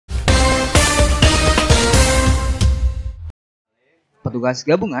Petugas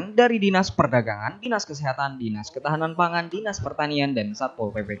gabungan dari Dinas Perdagangan, Dinas Kesehatan, Dinas Ketahanan Pangan, Dinas Pertanian, dan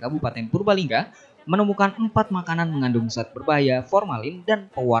Satpol PP Kabupaten Purbalingga menemukan 4 makanan mengandung zat berbahaya, formalin, dan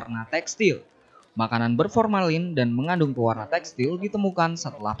pewarna tekstil. Makanan berformalin dan mengandung pewarna tekstil ditemukan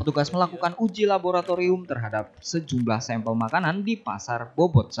setelah petugas melakukan uji laboratorium terhadap sejumlah sampel makanan di Pasar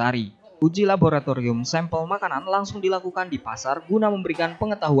Bobotsari. Uji laboratorium sampel makanan langsung dilakukan di pasar guna memberikan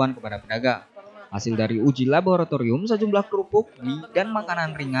pengetahuan kepada pedagang. Hasil dari uji laboratorium, sejumlah kerupuk, mie, dan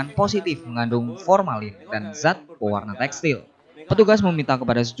makanan ringan positif mengandung formalin dan zat pewarna tekstil. Petugas meminta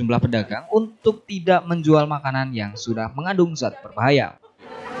kepada sejumlah pedagang untuk tidak menjual makanan yang sudah mengandung zat berbahaya.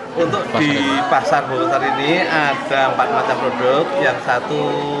 Untuk di pasar Bobotsari ini ada 4 macam produk, yang satu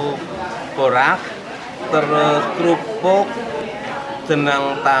borak, terus kerupuk,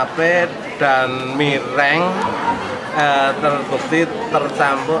 jenang tape, dan mireng. Terbukti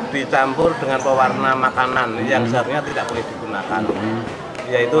dicampur dengan pewarna makanan yang seharusnya tidak boleh digunakan,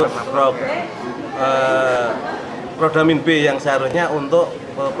 yaitu prodamin B yang seharusnya untuk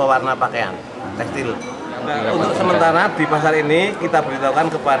pewarna pakaian tekstil. Untuk sementara di pasar ini kita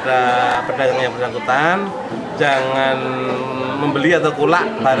beritahukan kepada pedagang yang bersangkutan jangan membeli atau kulak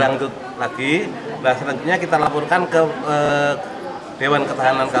barang itu lagi. Nah, selanjutnya kita laporkan ke Dewan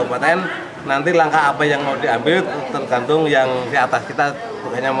Ketahanan Kabupaten. Nanti langkah apa yang mau diambil tergantung yang di atas. Kita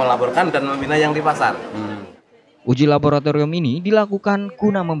hanya melaporkan dan membina yang di pasar. Uji laboratorium ini dilakukan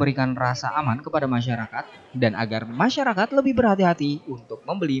guna memberikan rasa aman kepada masyarakat dan agar masyarakat lebih berhati-hati untuk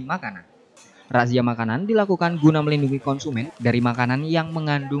membeli makanan. Razia makanan dilakukan guna melindungi konsumen dari makanan yang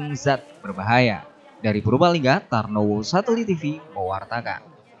mengandung zat berbahaya. Dari Purbalingga, Tarnowo, Satelit TV mewartakan.